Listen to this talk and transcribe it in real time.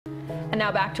And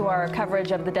now back to our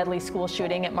coverage of the deadly school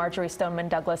shooting at Marjory Stoneman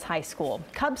Douglas High School.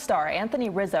 Cub star Anthony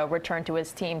Rizzo returned to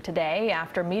his team today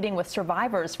after meeting with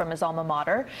survivors from his alma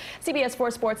mater. CBS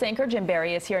 4 sports anchor Jim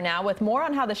Barry is here now with more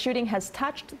on how the shooting has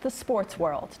touched the sports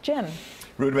world. Jim.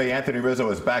 Rudway, Anthony Rizzo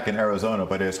is back in Arizona,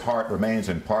 but his heart remains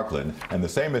in Parkland. And the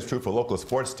same is true for local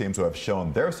sports teams who have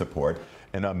shown their support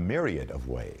in a myriad of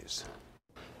ways.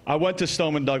 I went to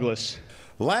Stoneman Douglas.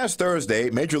 Last Thursday,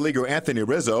 Major Leaguer Anthony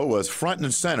Rizzo was front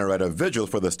and center at a vigil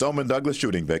for the Stoneman Douglas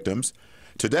shooting victims.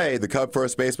 Today, the Cub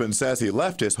first baseman says he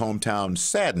left his hometown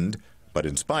saddened but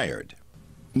inspired.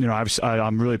 You know,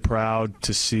 I'm really proud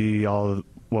to see all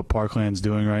what Parkland's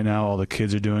doing right now, all the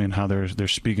kids are doing, and how they're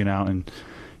speaking out and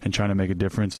trying to make a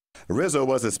difference. Rizzo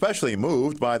was especially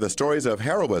moved by the stories of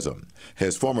heroism.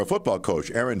 His former football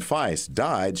coach, Aaron Feist,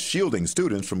 died shielding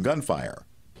students from gunfire.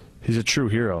 He's a true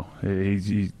hero.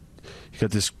 He got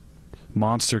this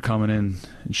monster coming in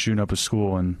and shooting up a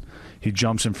school, and he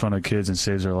jumps in front of kids and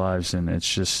saves their lives. And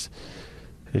it's just,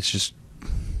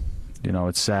 you know,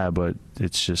 it's sad, but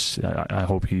it's just, I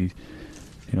hope he, you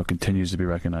know, continues to be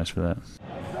recognized for that.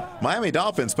 Miami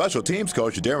Dolphins special teams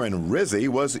coach Darren Rizzi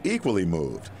was equally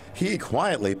moved. He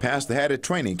quietly passed the hat at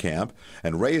training camp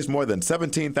and raised more than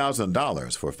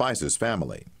 $17,000 for Feist's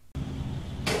family.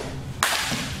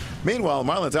 Meanwhile,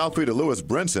 Marlins outfielder Lewis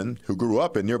Brinson, who grew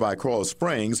up in nearby Coral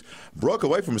Springs, broke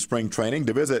away from spring training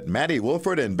to visit Matty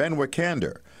Wolford and Ben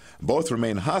Wickander. Both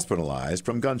remain hospitalized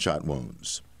from gunshot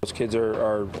wounds. Those kids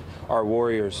are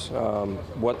warriors.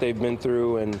 What they've been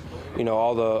through, and you know,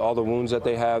 all the wounds that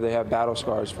they have battle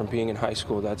scars from being in high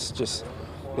school. That's just,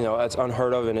 you know, that's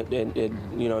unheard of, and it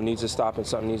you know, needs to stop, and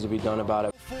something needs to be done about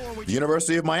it. The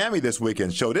University of Miami this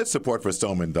weekend showed its support for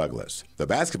Stoneman Douglas. The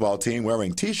basketball team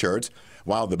wearing T-shirts,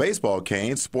 while the baseball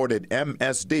Canes sported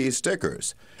MSD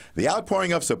stickers. The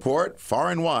outpouring of support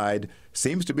far and wide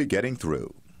seems to be getting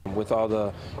through. With all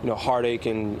the, you know, heartache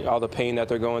and all the pain that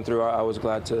they're going through, I was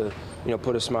glad to, you know,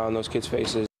 put a smile on those kids'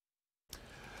 faces.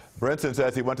 Brinson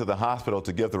says he went to the hospital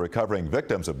to give the recovering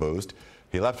victims a boost.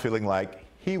 He left feeling like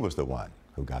he was the one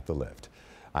who got the lift.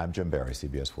 I'm Jim Barry,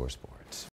 CBS 4 Sports.